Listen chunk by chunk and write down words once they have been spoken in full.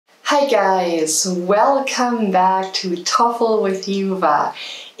Hi guys, welcome back to TOEFL with Juva.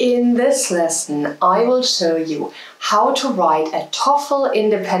 In this lesson, I will show you how to write a TOEFL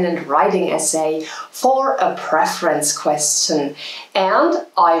independent writing essay for a preference question, and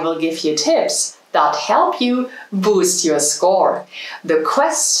I will give you tips that help you boost your score. The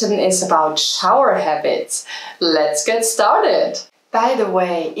question is about shower habits. Let's get started. By the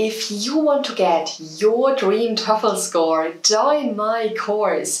way, if you want to get your dream TOEFL score, join my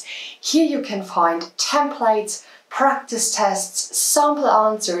course. Here you can find templates, practice tests, sample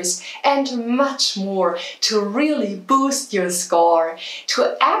answers, and much more to really boost your score.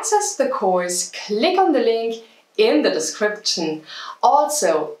 To access the course, click on the link in the description.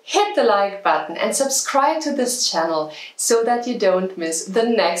 Also, hit the like button and subscribe to this channel so that you don't miss the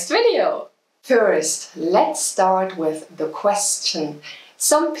next video. First, let's start with the question.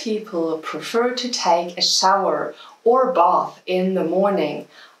 Some people prefer to take a shower or bath in the morning.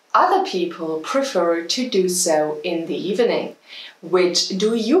 Other people prefer to do so in the evening. Which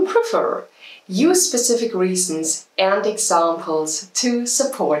do you prefer? Use specific reasons and examples to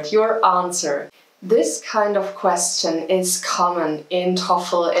support your answer. This kind of question is common in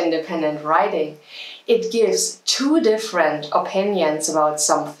TOEFL independent writing. It gives two different opinions about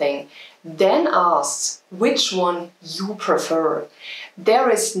something, then asks which one you prefer. There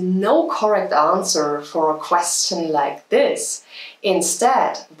is no correct answer for a question like this.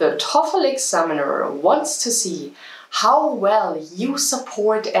 Instead, the TOEFL examiner wants to see how well you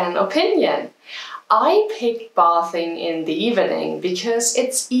support an opinion. I picked bathing in the evening because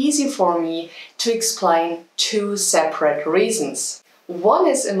it's easy for me to explain two separate reasons. One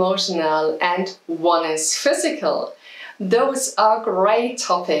is emotional and one is physical. Those are great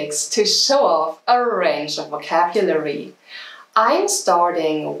topics to show off a range of vocabulary. I'm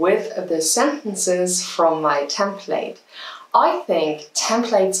starting with the sentences from my template. I think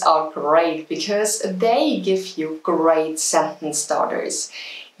templates are great because they give you great sentence starters.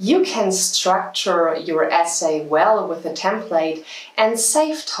 You can structure your essay well with a template and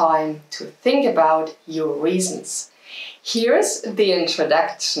save time to think about your reasons. Here's the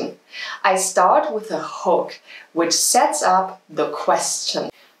introduction. I start with a hook, which sets up the question.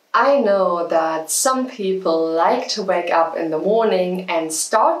 I know that some people like to wake up in the morning and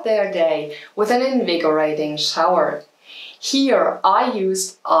start their day with an invigorating shower. Here I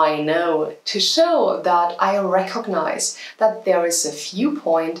used I know to show that I recognize that there is a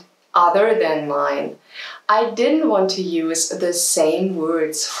viewpoint other than mine. I didn't want to use the same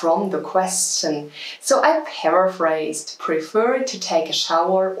words from the question, so I paraphrased prefer to take a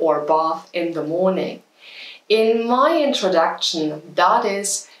shower or bath in the morning. In my introduction, that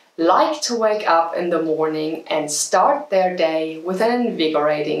is, like to wake up in the morning and start their day with an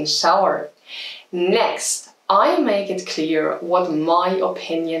invigorating shower. Next, I make it clear what my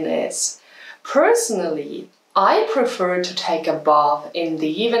opinion is. Personally, I prefer to take a bath in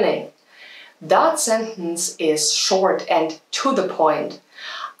the evening. That sentence is short and to the point.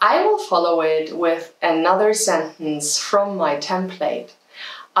 I will follow it with another sentence from my template.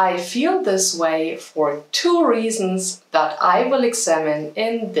 I feel this way for two reasons that I will examine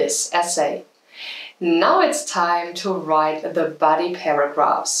in this essay. Now it's time to write the body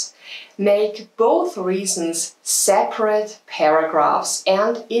paragraphs. Make both reasons separate paragraphs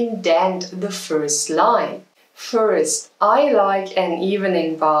and indent the first line. First, I like an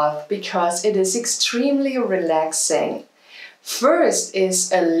evening bath because it is extremely relaxing. First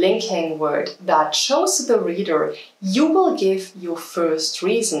is a linking word that shows the reader you will give your first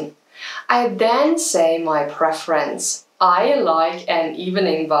reason. I then say my preference. I like an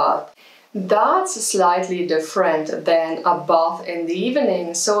evening bath. That's slightly different than a bath in the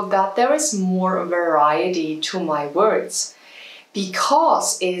evening, so that there is more variety to my words.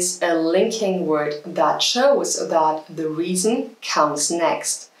 Because is a linking word that shows that the reason comes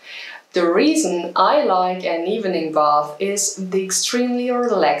next. The reason I like an evening bath is the extremely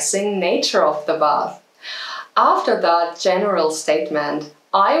relaxing nature of the bath. After that general statement,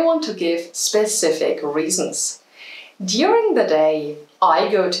 I want to give specific reasons. During the day,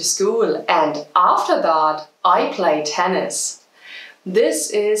 I go to school and after that, I play tennis. This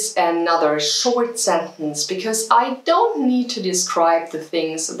is another short sentence because I don't need to describe the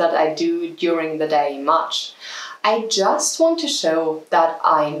things that I do during the day much. I just want to show that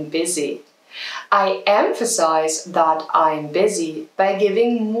I'm busy. I emphasize that I'm busy by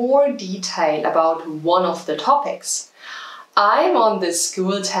giving more detail about one of the topics. I'm on the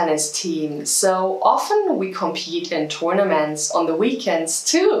school tennis team, so often we compete in tournaments on the weekends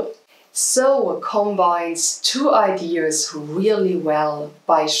too. So combines two ideas really well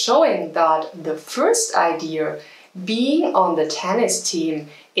by showing that the first idea Being on the tennis team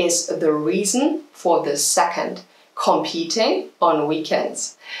is the reason for the second, competing on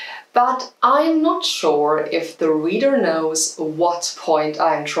weekends. But I'm not sure if the reader knows what point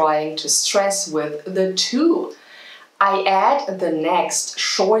I'm trying to stress with the to. I add the next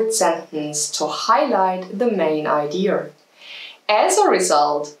short sentence to highlight the main idea. As a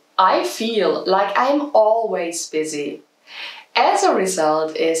result, I feel like I'm always busy. As a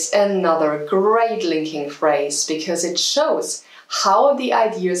result is another great linking phrase because it shows how the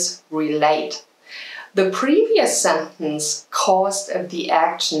ideas relate. The previous sentence caused the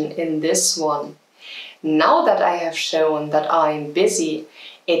action in this one. Now that I have shown that I'm busy,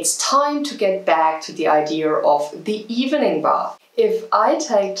 it's time to get back to the idea of the evening bath. If I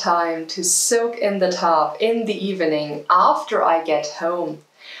take time to soak in the tub in the evening after I get home,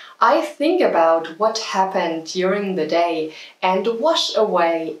 I think about what happened during the day and wash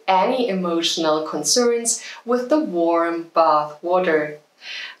away any emotional concerns with the warm bath water.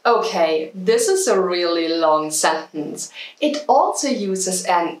 Okay, this is a really long sentence. It also uses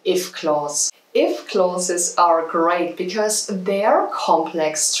an if clause. If clauses are great because they're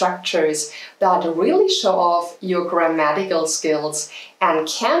complex structures that really show off your grammatical skills and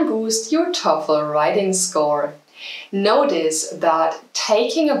can boost your TOEFL writing score. Notice that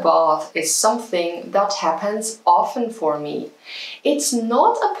taking a bath is something that happens often for me. It's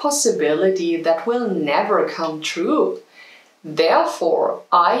not a possibility that will never come true. Therefore,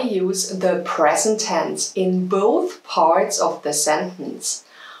 I use the present tense in both parts of the sentence.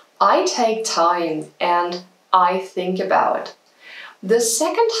 I take time and I think about. The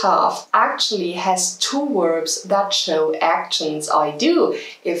second half actually has two verbs that show actions I do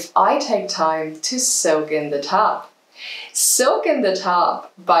if I take time to soak in the tub. Soak in the tub,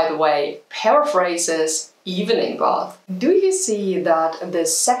 by the way, paraphrases evening bath. Do you see that the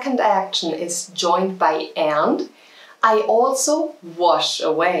second action is joined by and? I also wash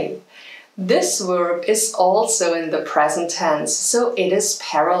away. This verb is also in the present tense, so it is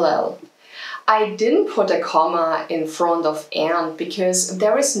parallel. I didn't put a comma in front of and because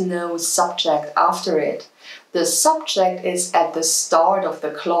there is no subject after it. The subject is at the start of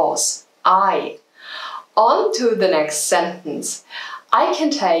the clause, I. On to the next sentence. I can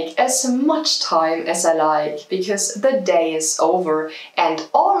take as much time as I like because the day is over and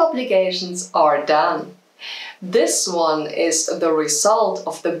all obligations are done. This one is the result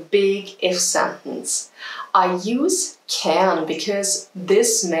of the big if sentence. I use can because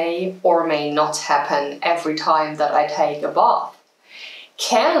this may or may not happen every time that I take a bath.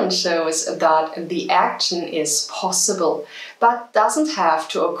 Can shows that the action is possible, but doesn't have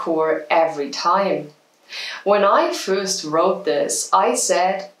to occur every time. When I first wrote this, I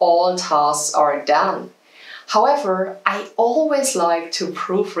said all tasks are done. However, I always like to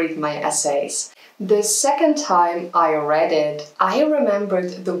proofread my essays. The second time I read it, I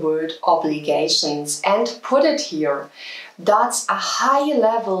remembered the word obligations and put it here. That's a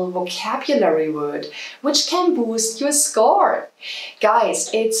high-level vocabulary word which can boost your score. Guys,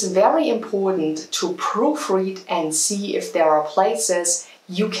 it's very important to proofread and see if there are places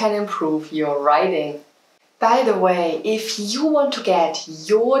you can improve your writing. By the way, if you want to get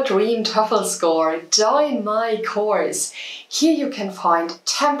your dream TOEFL score, join my course. Here you can find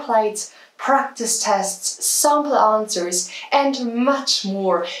templates, practice tests, sample answers, and much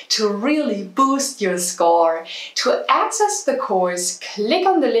more to really boost your score. To access the course, click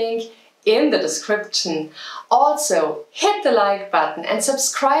on the link in the description. Also, hit the like button and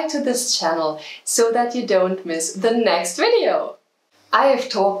subscribe to this channel so that you don't miss the next video. I have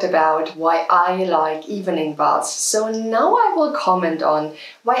talked about why I like evening baths, so now I will comment on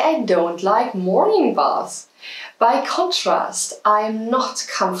why I don't like morning baths. By contrast, I am not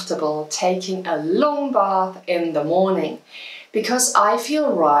comfortable taking a long bath in the morning because I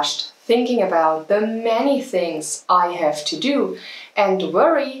feel rushed thinking about the many things I have to do and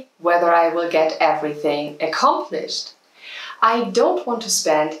worry whether I will get everything accomplished. I don't want to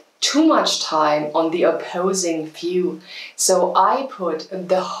spend too much time on the opposing view, so I put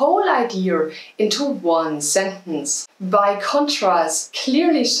the whole idea into one sentence. By contrast,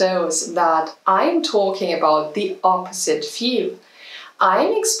 clearly shows that I'm talking about the opposite view.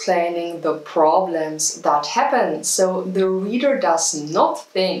 I'm explaining the problems that happen, so the reader does not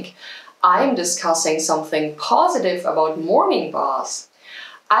think I'm discussing something positive about morning baths.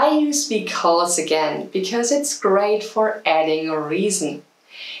 I use because again, because it's great for adding a reason.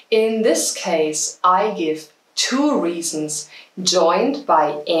 In this case, I give two reasons joined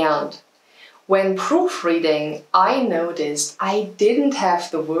by and. When proofreading, I noticed I didn't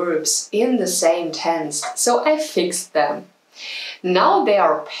have the verbs in the same tense, so I fixed them. Now they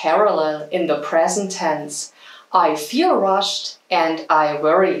are parallel in the present tense. I feel rushed and I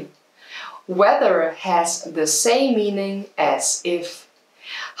worry. Whether has the same meaning as if.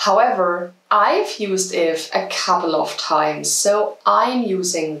 However, I've used if a couple of times, so I'm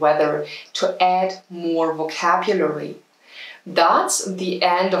using whether to add more vocabulary. That's the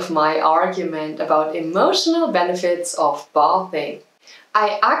end of my argument about emotional benefits of bathing.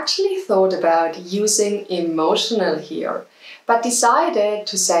 I actually thought about using emotional here, but decided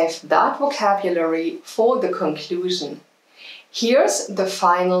to save that vocabulary for the conclusion. Here's the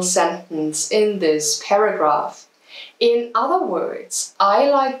final sentence in this paragraph. In other words, I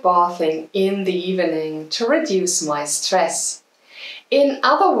like bathing in the evening to reduce my stress. In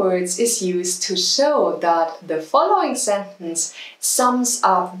other words is used to show that the following sentence sums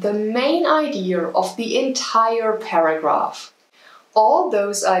up the main idea of the entire paragraph. All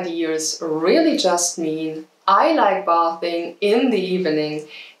those ideas really just mean I like bathing in the evening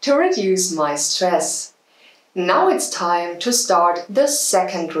to reduce my stress. Now it's time to start the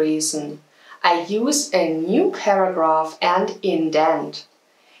second reason. I use a new paragraph and indent.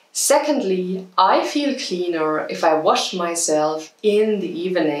 Secondly, I feel cleaner if I wash myself in the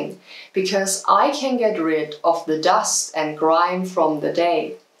evening because I can get rid of the dust and grime from the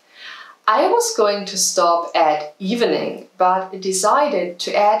day. I was going to stop at evening, but decided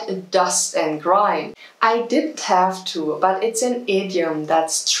to add dust and grime. I didn't have to, but it's an idiom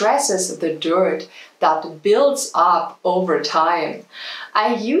that stresses the dirt that builds up over time.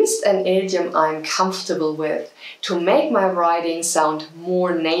 I used an idiom I'm comfortable with to make my writing sound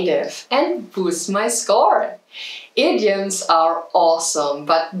more native and boost my score. Idioms are awesome,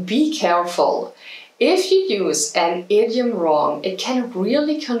 but be careful. If you use an idiom wrong, it can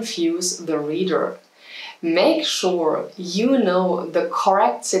really confuse the reader. Make sure you know the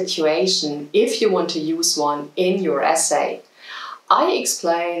correct situation if you want to use one in your essay. I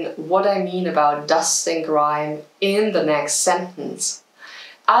explain what I mean about dust and grime in the next sentence.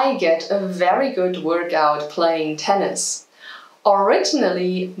 I get a very good workout playing tennis.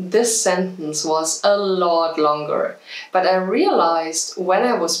 Originally, this sentence was a lot longer, but I realized when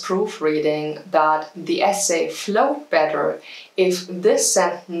I was proofreading that the essay flowed better if this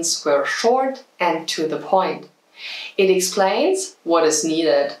sentence were short and to the point. It explains what is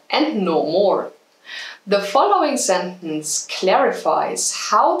needed and no more. The following sentence clarifies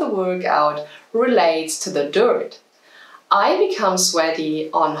how the workout relates to the dirt. I become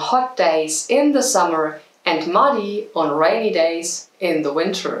sweaty on hot days in the summer and muddy on rainy days in the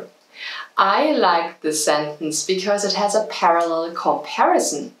winter. I like this sentence because it has a parallel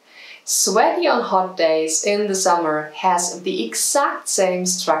comparison. Sweaty on hot days in the summer has the exact same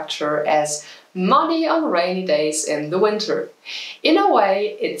structure as muddy on rainy days in the winter. In a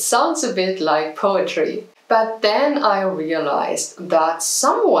way, it sounds a bit like poetry. But then I realized that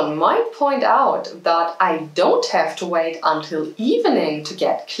someone might point out that I don't have to wait until evening to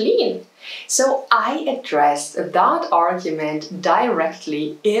get clean. So I addressed that argument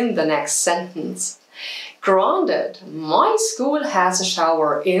directly in the next sentence. Granted, my school has a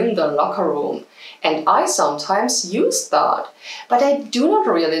shower in the locker room, and I sometimes use that, but I do not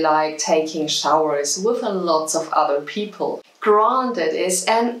really like taking showers with lots of other people. Granted is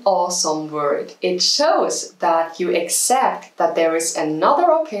an awesome word. It shows that you accept that there is another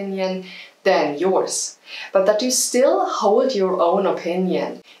opinion than yours, but that you still hold your own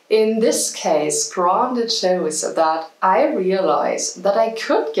opinion. In this case, granted shows that I realize that I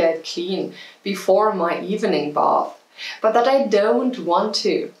could get clean before my evening bath, but that I don't want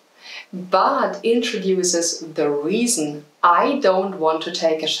to. But introduces the reason I don't want to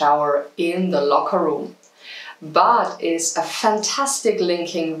take a shower in the locker room. But is a fantastic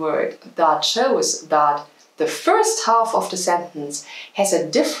linking word that shows that the first half of the sentence has a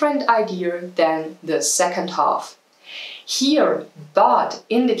different idea than the second half. Here, but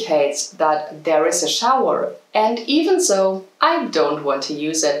indicates that there is a shower, and even so, I don't want to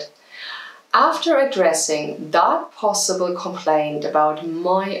use it. After addressing that possible complaint about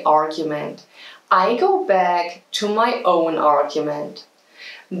my argument, I go back to my own argument.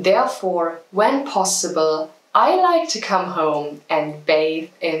 Therefore, when possible, I like to come home and bathe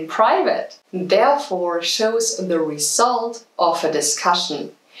in private. Therefore shows the result of a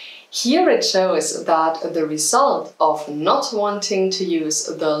discussion. Here it shows that the result of not wanting to use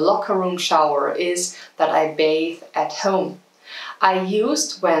the locker room shower is that I bathe at home. I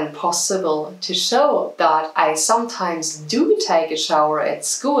used when possible to show that I sometimes do take a shower at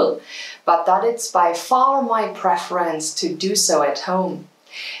school, but that it's by far my preference to do so at home.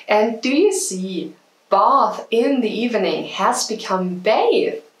 And do you see? Bath in the evening has become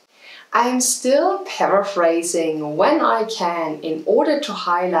bathe. I'm still paraphrasing when I can in order to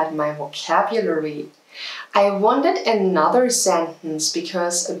highlight my vocabulary. I wanted another sentence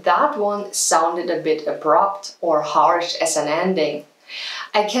because that one sounded a bit abrupt or harsh as an ending.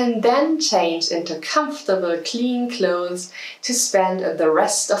 I can then change into comfortable, clean clothes to spend the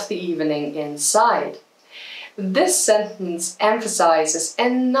rest of the evening inside. This sentence emphasizes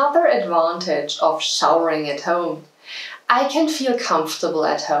another advantage of showering at home. I can feel comfortable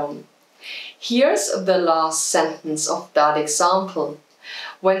at home. Here's the last sentence of that example.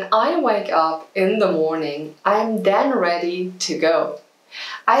 When I wake up in the morning, I'm then ready to go.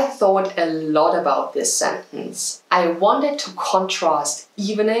 I thought a lot about this sentence. I wanted to contrast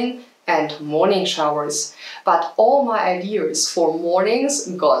evening and morning showers, but all my ideas for mornings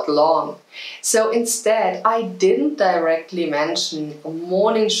got long. So instead, I didn't directly mention a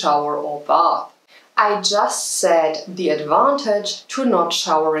morning shower or bath. I just said the advantage to not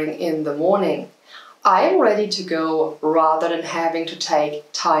showering in the morning. I'm ready to go rather than having to take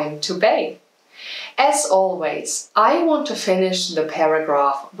time to bathe. As always, I want to finish the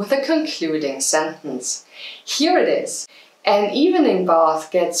paragraph with a concluding sentence. Here it is. An evening bath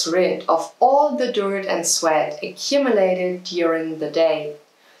gets rid of all the dirt and sweat accumulated during the day.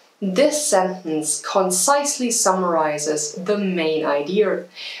 This sentence concisely summarizes the main idea,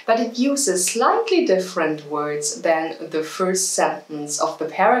 but it uses slightly different words than the first sentence of the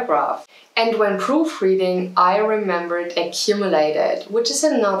paragraph. And when proofreading, I remembered accumulated, which is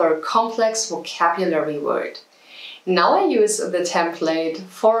another complex vocabulary word. Now I use the template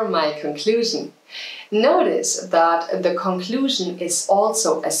for my conclusion. Notice that the conclusion is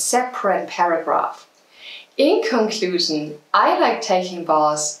also a separate paragraph. In conclusion, I like taking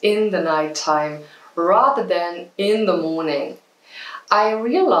baths in the nighttime rather than in the morning. I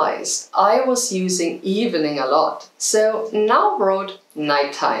realized I was using evening a lot, so now wrote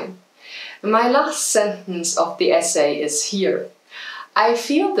nighttime. My last sentence of the essay is here. I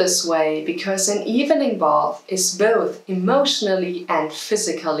feel this way because an evening bath is both emotionally and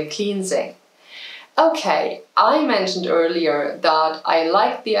physically cleansing. Okay, I mentioned earlier that I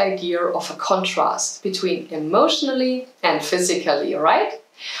like the idea of a contrast between emotionally and physically, right?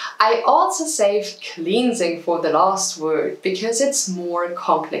 I also saved cleansing for the last word because it's more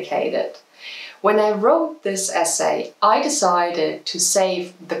complicated. When I wrote this essay, I decided to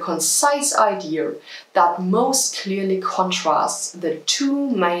save the concise idea that most clearly contrasts the two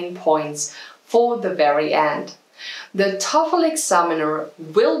main points for the very end. The TOEFL examiner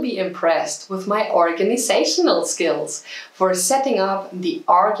will be impressed with my organizational skills for setting up the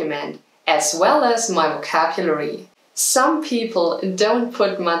argument as well as my vocabulary. Some people don't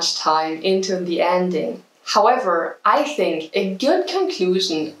put much time into the ending. However, I think a good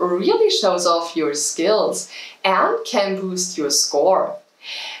conclusion really shows off your skills and can boost your score.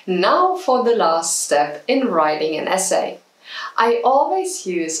 Now for the last step in writing an essay. I always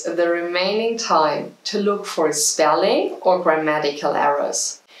use the remaining time to look for spelling or grammatical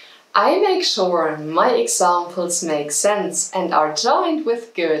errors. I make sure my examples make sense and are joined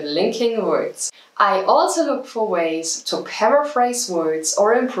with good linking words. I also look for ways to paraphrase words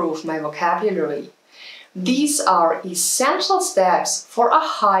or improve my vocabulary. These are essential steps for a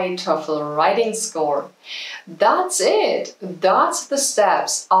high TOEFL writing score. That's it! That's the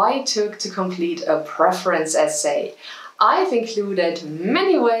steps I took to complete a preference essay. I've included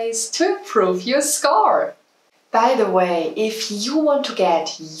many ways to improve your score. By the way, if you want to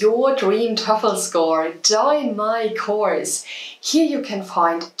get your dream TOEFL score, join my course. Here you can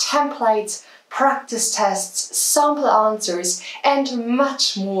find templates, practice tests, sample answers, and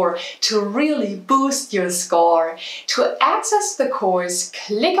much more to really boost your score. To access the course,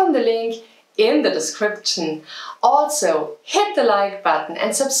 click on the link in the description. Also, hit the like button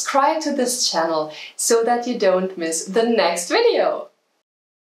and subscribe to this channel so that you don't miss the next video.